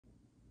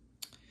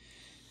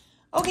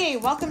Okay,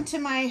 welcome to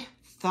my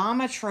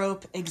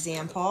Thaumatrope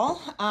example.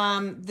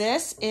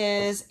 This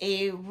is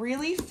a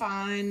really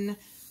fun,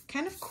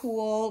 kind of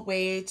cool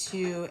way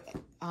to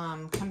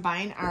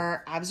combine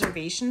our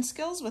observation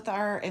skills with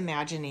our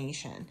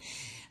imagination.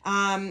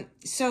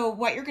 So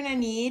what you're gonna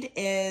need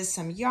is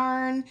some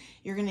yarn.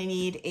 You're gonna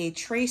need a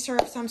tracer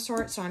of some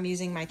sort. So I'm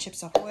using my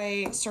Chips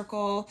Ahoy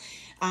circle,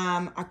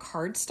 a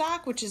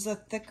cardstock, which is a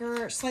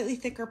thicker, slightly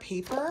thicker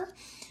paper.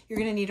 You're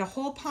gonna need a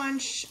hole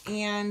punch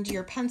and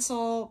your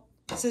pencil,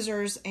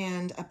 scissors,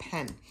 and a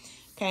pen.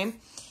 Okay,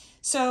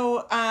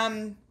 so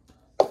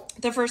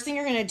the first thing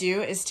you're going to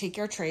do is take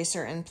your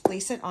tracer and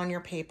place it on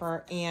your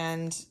paper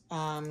and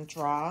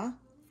draw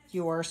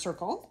your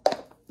circle.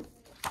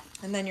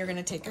 And then you're going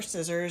to take your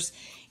scissors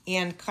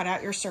and cut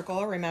out your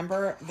circle.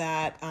 Remember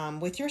that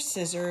with your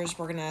scissors,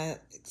 we're going to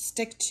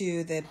stick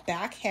to the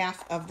back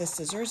half of the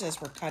scissors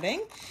as we're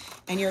cutting,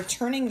 and you're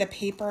turning the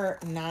paper,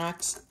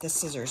 not the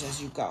scissors,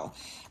 as you go.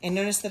 And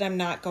notice that I'm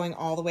not going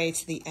all the way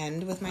to the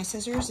end with my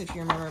scissors. If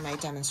you remember my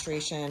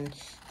demonstration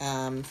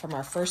from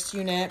our first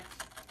unit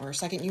or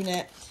second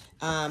unit,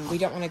 we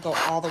don't want to go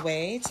all the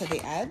way to the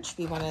edge.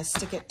 We want to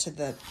stick it to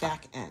the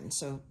back end,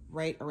 so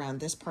right around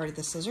this part of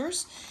the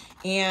scissors.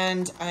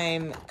 And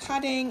I'm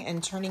cutting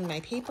and turning my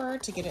paper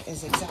to get it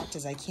as exact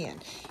as I can.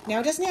 Now,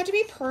 it doesn't have to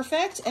be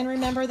perfect, and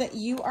remember that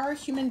you are a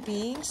human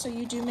being, so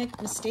you do make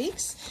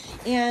mistakes.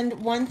 And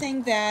one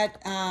thing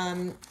that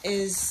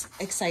is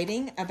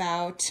exciting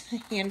about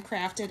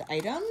handcrafted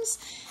items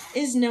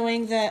is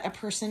knowing that a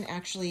person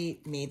actually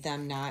made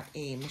them, not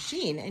a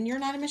machine, and you're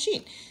not a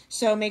machine.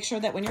 So make sure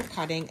that when you're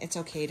cutting, it's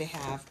okay to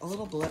have a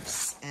little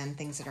blips and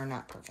things that are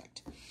not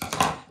perfect.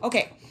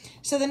 Okay,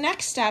 so the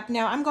next step,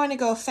 now I'm going to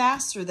go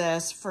fast through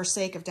this for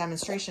sake of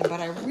demonstration,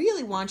 but I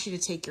really want you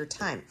to take your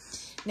time.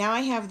 Now I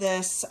have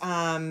this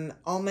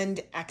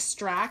almond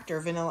extract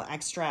or vanilla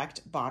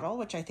extract bottle,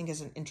 which I think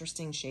is an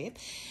interesting shape.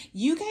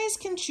 You guys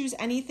can choose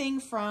anything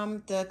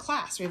from the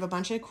class. We have a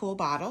bunch of cool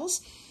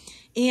bottles.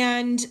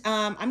 And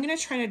I'm going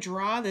to try to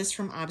draw this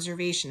from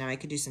observation. Now I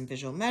could do some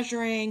visual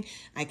measuring,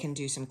 I can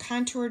do some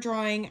contour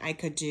drawing, I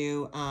could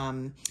do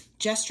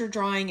gesture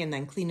drawing and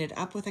then clean it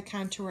up with a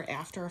contour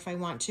after if I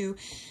want to.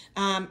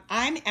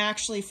 I'm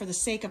actually, for the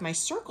sake of my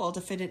circle to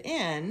fit it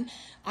in,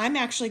 I'm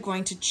actually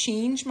going to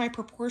change my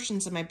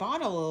proportions of my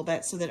bottle a little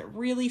bit so that it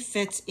really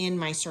fits in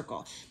my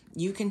circle.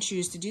 You can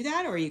choose to do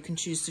that, or you can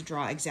choose to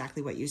draw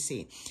exactly what you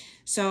see.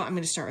 So I'm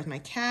going to start with my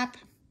cap.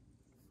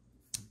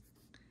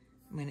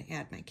 I'm going to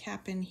add my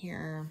cap in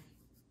here,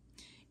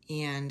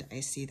 and I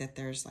see that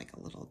there's like a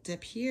little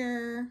dip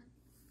here.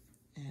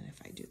 And if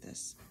I do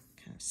this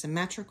kind of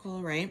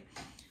symmetrical, right,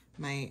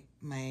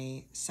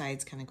 my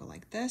sides kind of go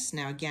like this.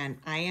 Now again,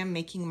 I am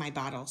making my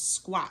bottle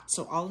squat,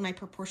 so all of my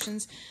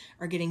proportions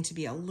are getting to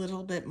be a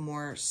little bit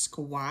more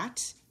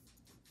squat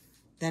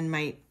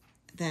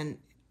than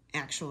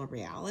actual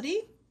reality.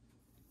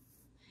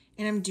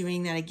 And I'm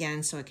doing that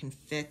again so it can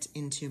fit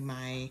into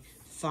my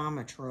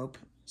Thaumatrope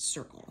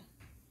circle.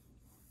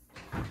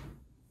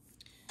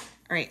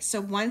 All right,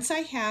 so once I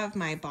have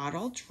my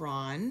bottle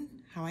drawn,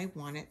 how I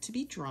want it to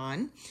be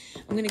drawn,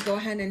 I'm going to go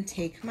ahead and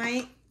take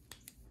my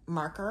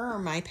marker or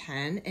my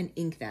pen and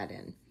ink that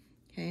in,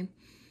 okay?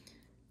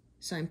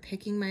 So I'm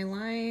picking my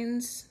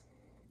lines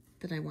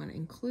that I want to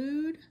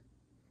include.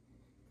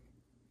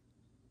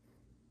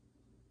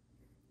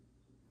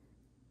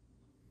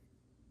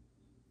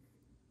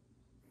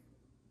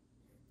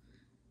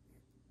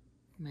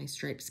 My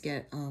stripes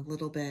get a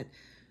little bit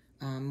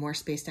more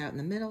spaced out in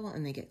the middle,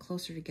 and they get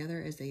closer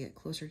together as they get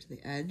closer to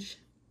the edge.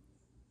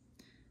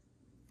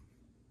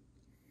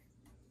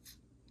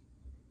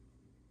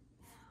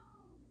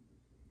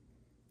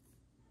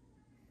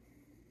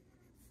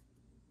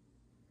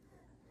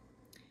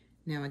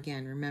 Now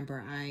again,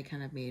 remember I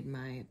kind of made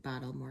my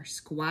bottle more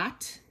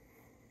squat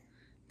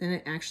than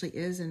it actually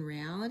is in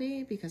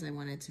reality because I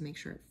wanted to make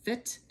sure it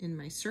fit in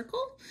my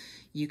circle.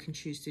 You can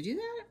choose to do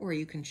that, or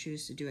you can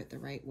choose to do it the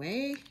right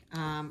way.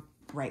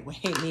 Right way,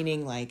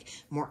 meaning like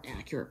more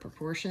accurate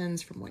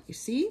proportions from what you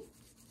see.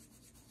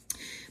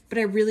 But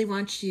I really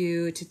want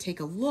you to take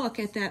a look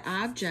at that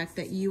object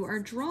that you are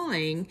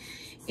drawing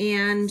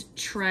and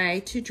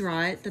try to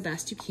draw it the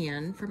best you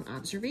can from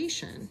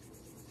observation.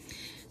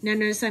 Now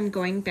notice I'm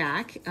going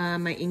back.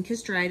 My ink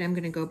is dried. I'm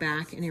going to go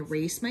back and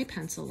erase my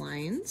pencil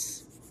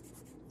lines.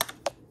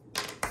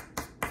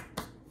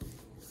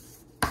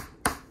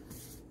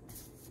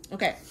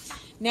 Okay,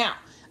 now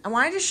I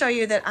wanted to show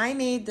you that I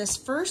made this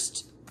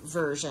first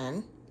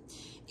version,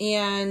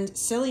 and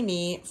silly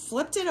me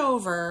flipped it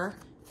over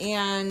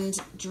and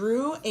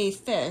drew a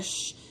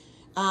fish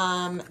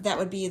that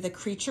would be the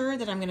creature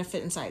that I'm going to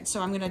fit inside. So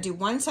I'm going to do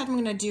one side, I'm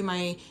going to do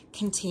my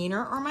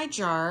container or my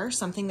jar,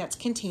 something that's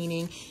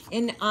containing,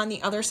 and on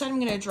the other side I'm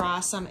going to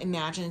draw some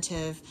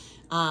imaginative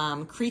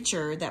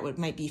creature that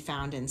might be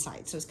found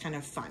inside. So it's kind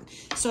of fun.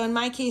 So in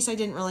my case, I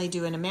didn't really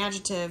do an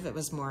imaginative, it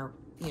was more,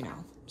 you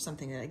know,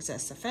 something that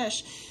exists, a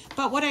fish.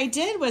 But what I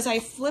did was I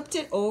flipped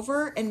it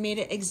over and made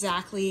it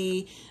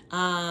exactly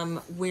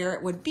where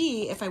it would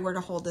be if I were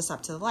to hold this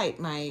up to the light.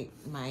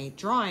 My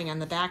drawing on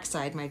the back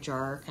side, my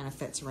jar kind of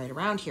fits right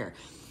around here.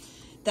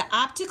 The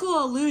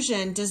optical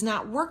illusion does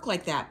not work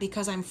like that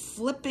because I'm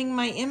flipping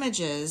my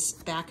images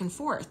back and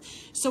forth.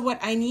 So what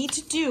I need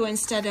to do,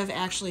 instead of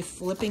actually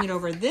flipping it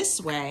over this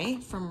way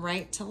from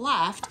right to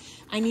left,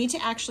 I need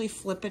to actually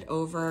flip it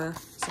over.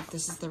 So if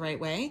this is the right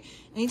way,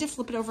 I need to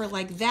flip it over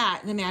like that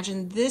and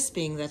imagine this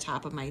being the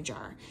top of my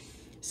jar.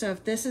 So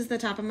if this is the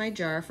top of my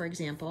jar, for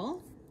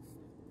example,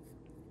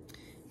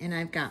 and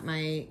I've got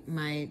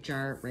my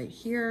jar right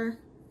here,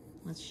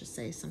 let's just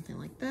say something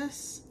like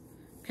this.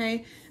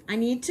 Okay, I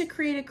need to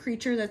create a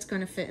creature that's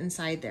going to fit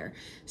inside there.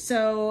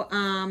 So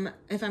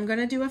if I'm going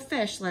to do a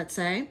fish, let's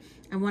say,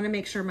 I want to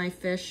make sure my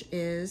fish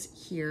is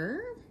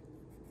here.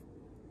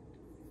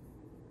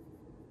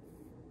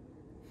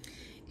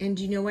 And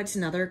do you know what's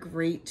another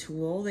great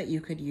tool that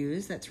you could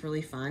use that's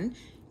really fun?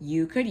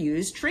 You could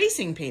use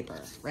tracing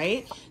paper,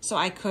 right? So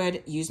I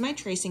could use my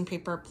tracing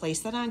paper,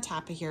 place that on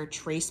top of here,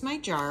 trace my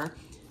jar,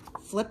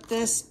 flip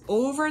this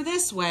over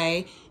this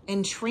way,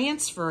 and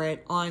transfer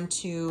it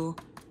onto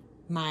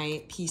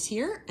my piece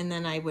here, and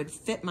then I would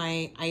fit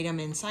my item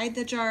inside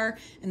the jar,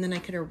 and then I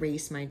could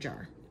erase my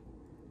jar.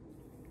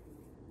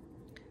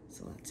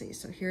 So let's see,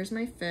 so here's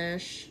my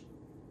fish.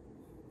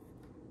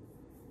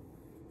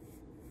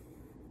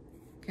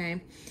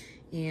 Okay,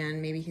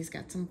 and maybe he's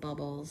got some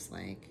bubbles,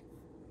 like,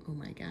 oh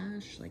my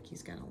gosh, like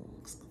he's got a little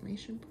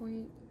exclamation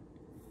point.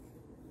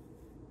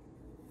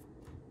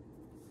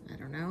 I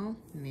don't know,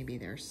 maybe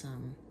there's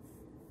some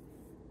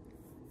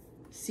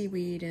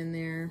seaweed in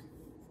there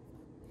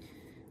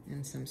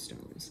and some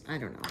stones. I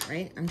don't know,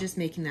 right? I'm just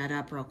making that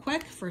up real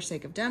quick for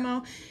sake of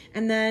demo.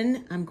 And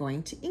then I'm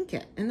going to ink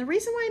it. And the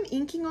reason why I'm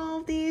inking all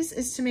of these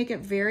is to make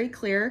it very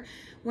clear.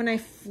 When I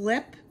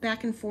flip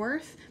back and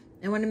forth,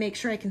 I want to make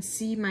sure I can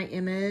see my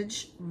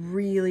image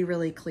really,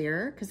 really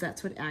clear, because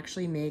that's what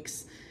actually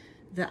makes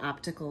the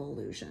optical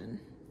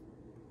illusion.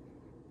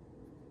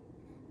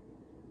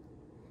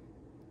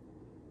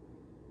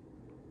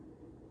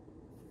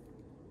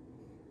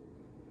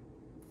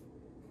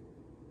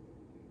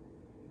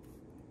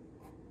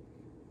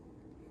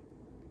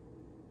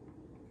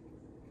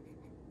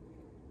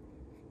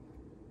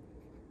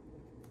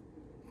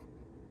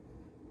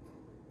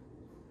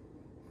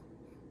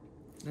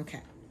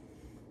 Okay.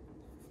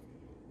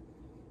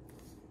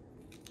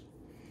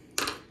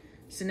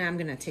 So now I'm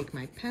going to take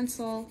my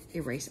pencil,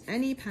 erase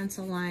any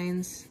pencil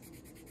lines.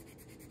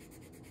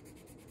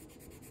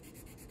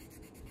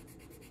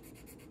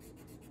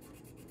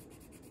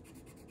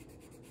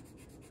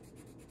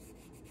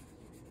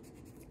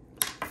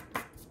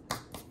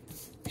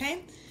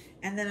 Okay.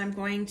 And then I'm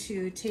going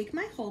to take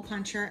my hole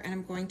puncher and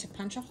I'm going to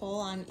punch a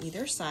hole on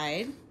either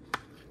side.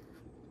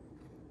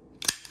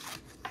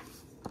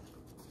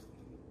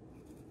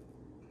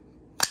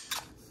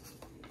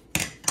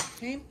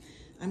 Okay,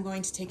 I'm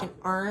going to take an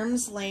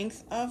arm's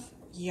length of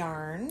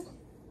yarn,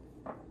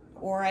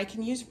 or I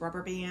can use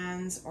rubber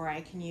bands, or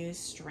I can use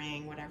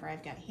string, whatever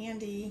I've got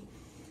handy.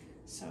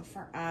 So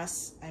for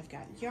us, I've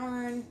got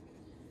yarn.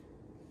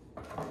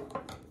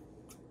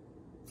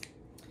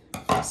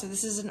 So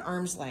this is an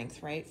arm's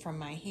length, right? From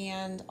my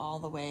hand all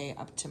the way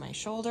up to my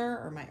shoulder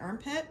or my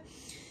armpit.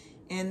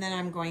 And then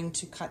I'm going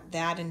to cut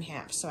that in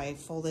half. So I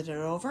folded it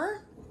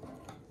over,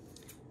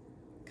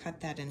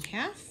 cut that in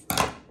half.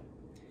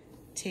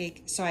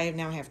 So I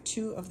now have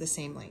two of the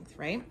same length,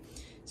 right?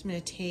 So I'm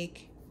going to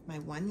take my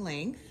one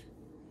length,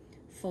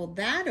 fold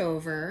that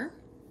over,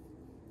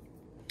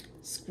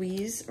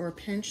 squeeze or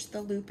pinch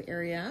the loop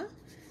area,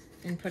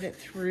 and put it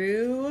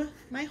through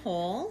my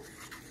hole.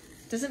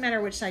 Doesn't matter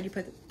which side you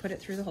put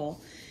it through the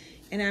hole.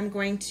 And I'm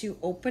going to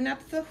open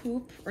up the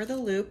hoop or the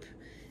loop,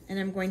 and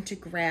I'm going to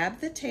grab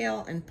the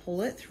tail and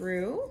pull it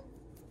through.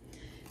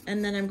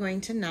 And then I'm going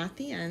to knot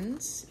the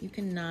ends. You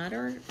can knot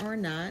or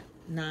not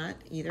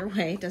either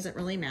way, doesn't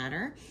really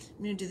matter.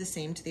 I'm going to do the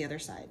same to the other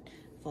side.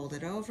 Fold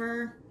it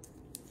over,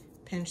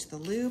 pinch the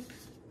loop,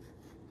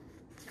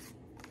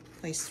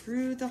 place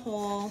through the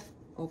hole,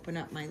 open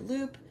up my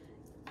loop,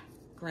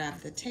 grab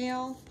the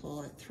tail,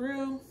 pull it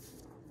through,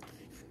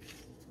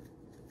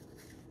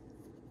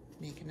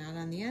 make a knot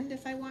on the end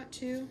if I want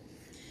to.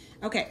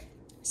 Okay,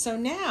 so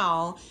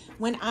now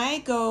when I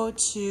go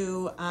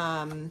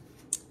to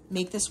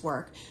make this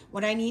work,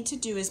 what I need to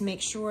do is make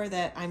sure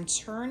that I'm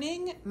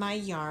turning my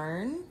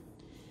yarn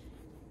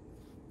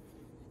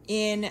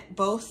in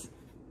both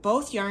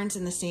yarns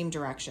in the same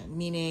direction,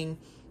 meaning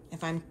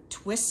if I'm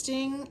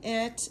twisting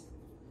it,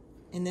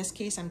 in this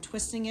case, I'm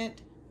twisting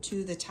it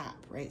to the top,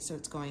 right? So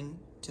it's going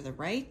to the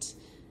right,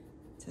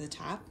 to the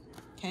top,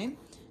 okay?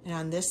 And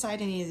on this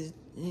side, I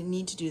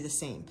need to do the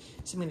same.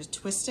 So I'm going to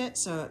twist it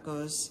so it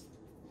goes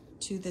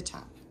to the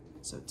top.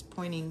 So it's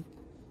pointing,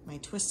 my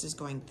twist is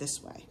going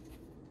this way.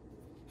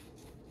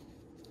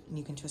 And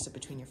you can twist it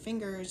between your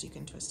fingers. You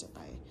can twist it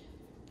by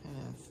kind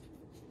of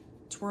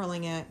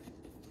twirling it.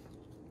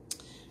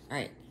 All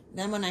right,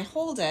 Then when I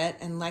hold it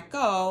and let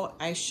go,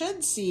 I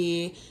should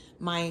see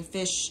my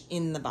fish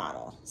in the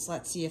bottle. So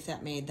let's see if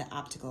that made the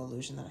optical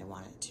illusion that I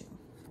want it to.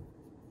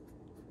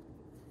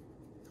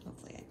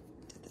 Hopefully I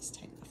did this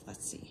tight enough.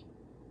 Let's see.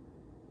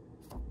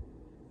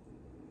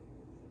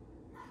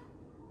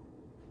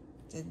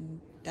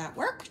 Did that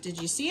work? Did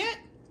you see it?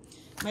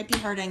 Might be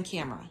hard on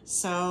camera.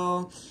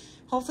 So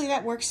hopefully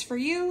that works for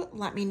you.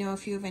 Let me know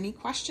if you have any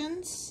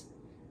questions.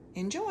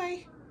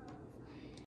 Enjoy.